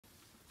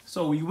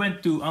So we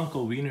went to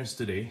Uncle Wiener's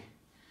today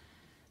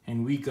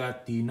and we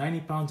got the 90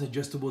 pounds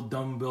adjustable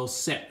dumbbell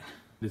set.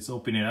 Let's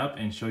open it up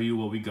and show you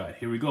what we got.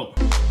 Here we go.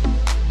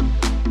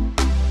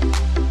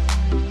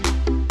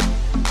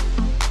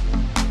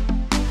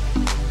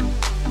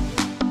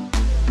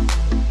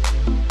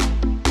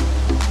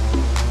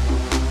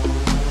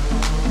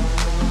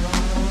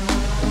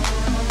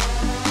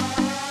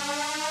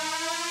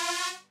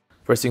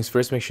 First things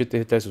first, make sure to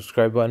hit that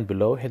subscribe button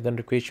below, hit the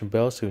notification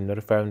bell so you'll be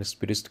notified when next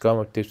videos to come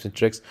of tips and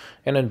tricks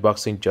and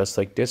unboxing just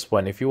like this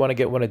one. If you want to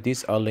get one of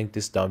these, I'll link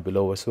this down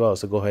below as well,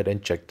 so go ahead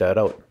and check that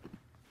out.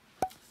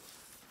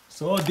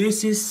 So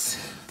this is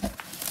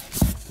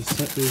the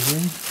set we're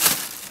in.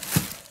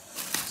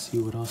 Let's see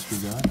what else we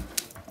got.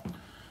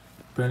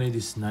 Apparently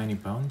this is 90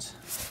 pounds.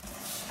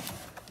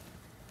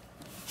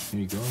 Here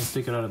you go, let's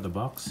take it out of the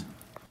box.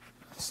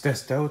 Let's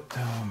test out,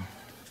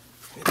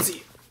 let's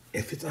see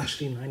if it's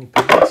actually 90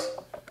 pounds.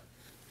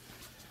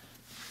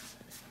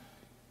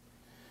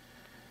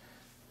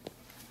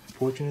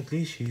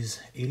 Fortunately, she's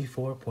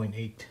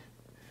 84.8.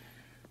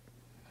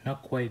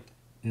 Not quite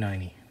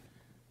 90.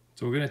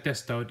 So we're gonna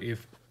test out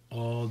if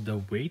all the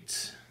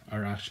weights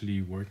are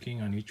actually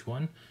working on each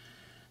one.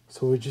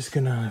 So we're just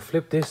gonna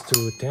flip this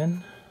to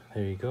 10.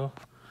 There you go.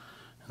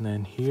 And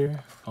then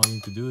here, all you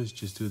need to do is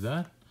just do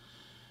that.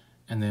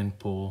 And then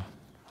pull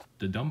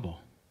the dumbbell.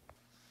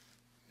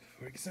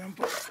 For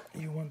example,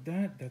 you want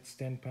that. That's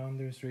 10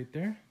 pounders right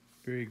there.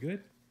 Very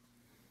good.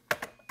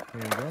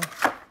 There you go.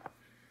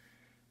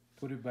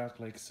 Put it back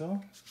like so,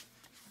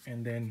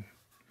 and then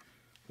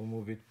we'll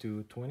move it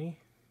to 20.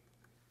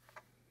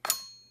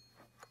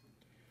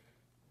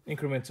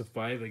 Increments of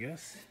 5, I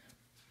guess.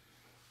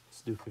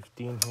 Let's do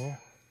 15 here.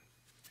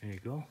 There you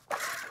go.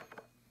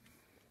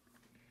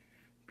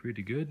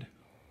 Pretty good.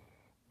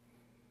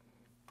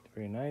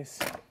 Very nice.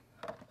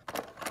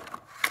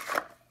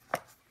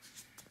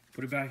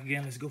 Put it back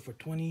again. Let's go for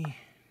 20. There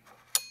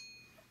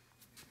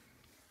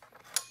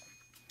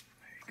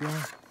you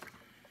go.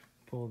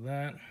 Pull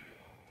that.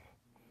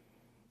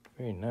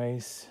 Very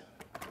nice.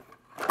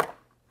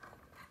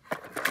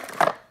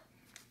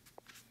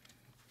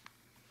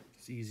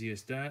 As easy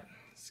as that.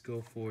 Let's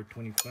go for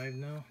 25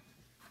 now.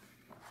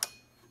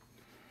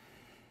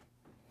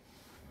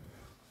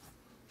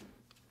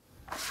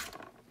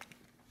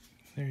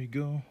 There you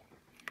go.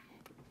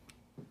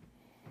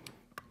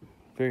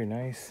 Very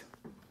nice.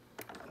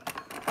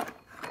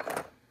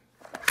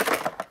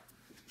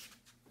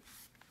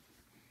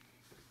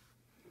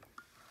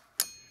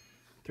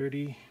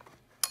 $30.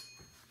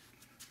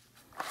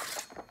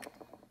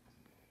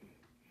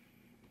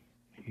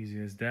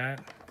 Easy as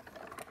that.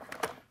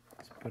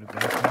 Let's put it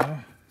back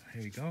now.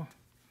 Here you go.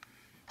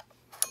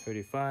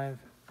 35.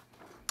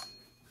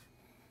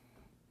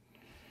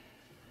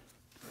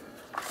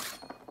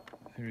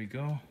 There we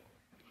go.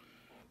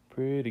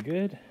 Pretty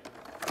good.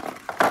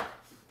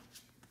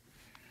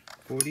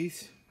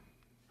 40s.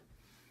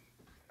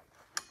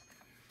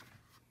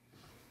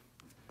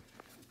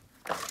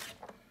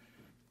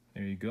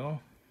 There you go.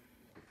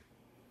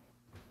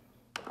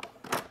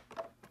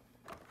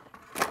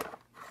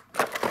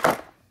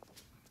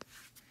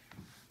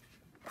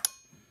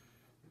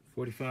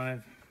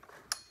 45.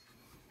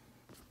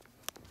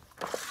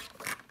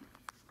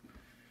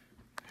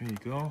 There you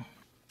go.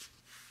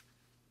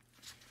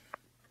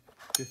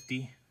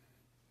 50.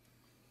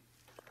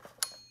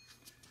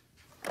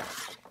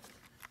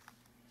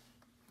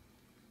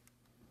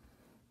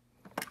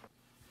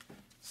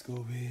 Let's go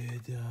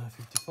with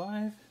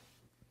 55.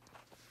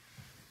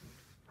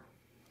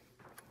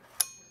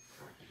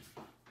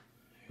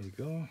 There you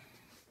go.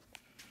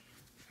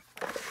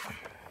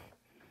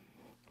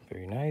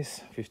 Very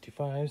nice.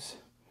 55s.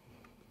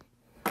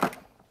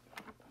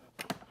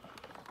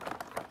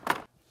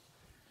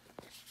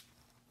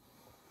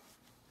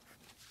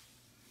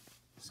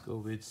 Let's go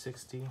with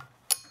 60.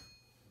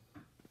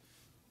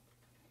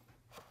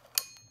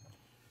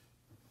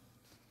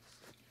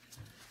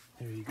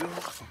 There you go.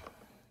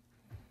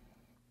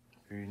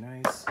 Very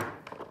nice.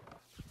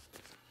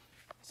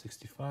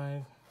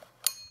 65.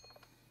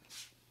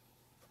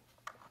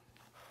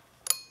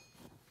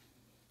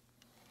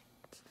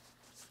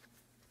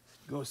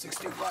 Go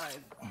 65.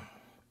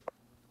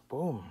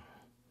 Boom.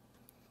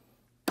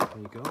 There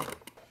you go.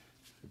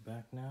 You're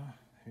back now.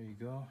 Here you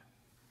go.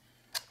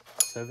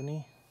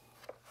 70.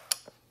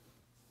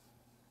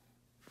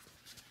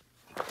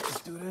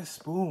 Let's do this.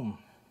 Boom.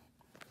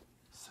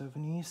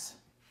 70s.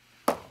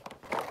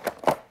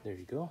 There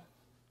you go.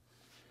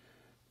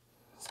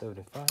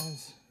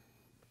 75s.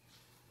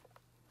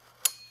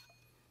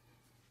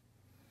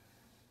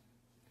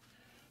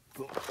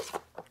 Boom.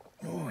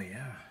 Oh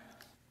yeah.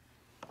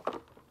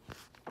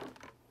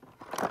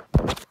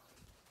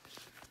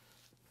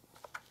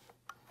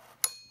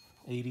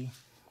 80.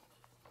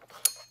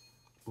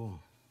 Boom.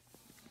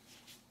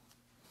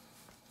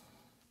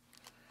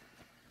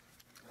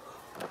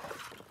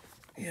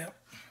 Yep.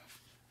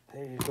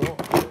 There you go.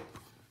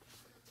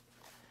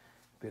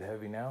 Bit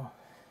heavy now.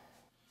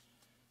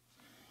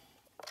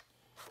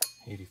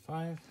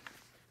 85.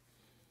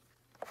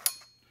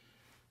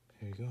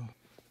 There you go.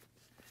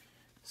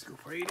 Let's go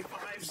for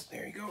 85s.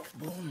 There you go.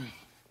 Boom.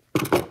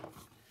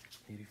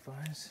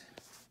 85s.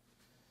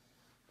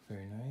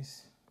 Very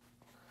nice.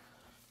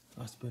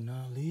 Last but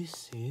not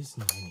least is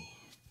 90.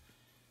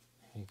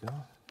 There you go.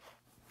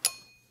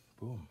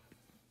 Boom.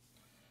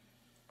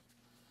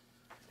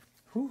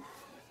 Whew.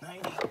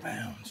 90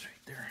 pounds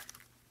right there.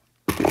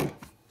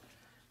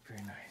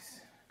 Very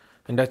nice.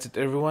 And that's it,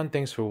 everyone.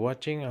 Thanks for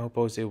watching. I hope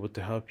I was able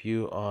to help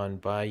you on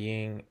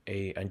buying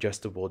a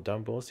adjustable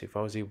dumbbells. If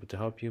I was able to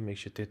help you, make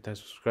sure to hit that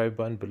subscribe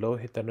button below,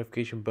 hit that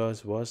notification bell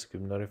as well so you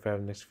can be notified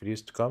of next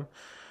videos to come.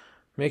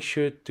 Make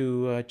sure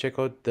to check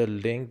out the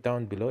link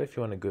down below if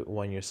you want to get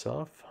one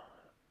yourself.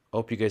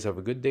 Hope you guys have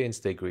a good day and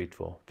stay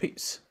grateful.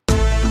 Peace.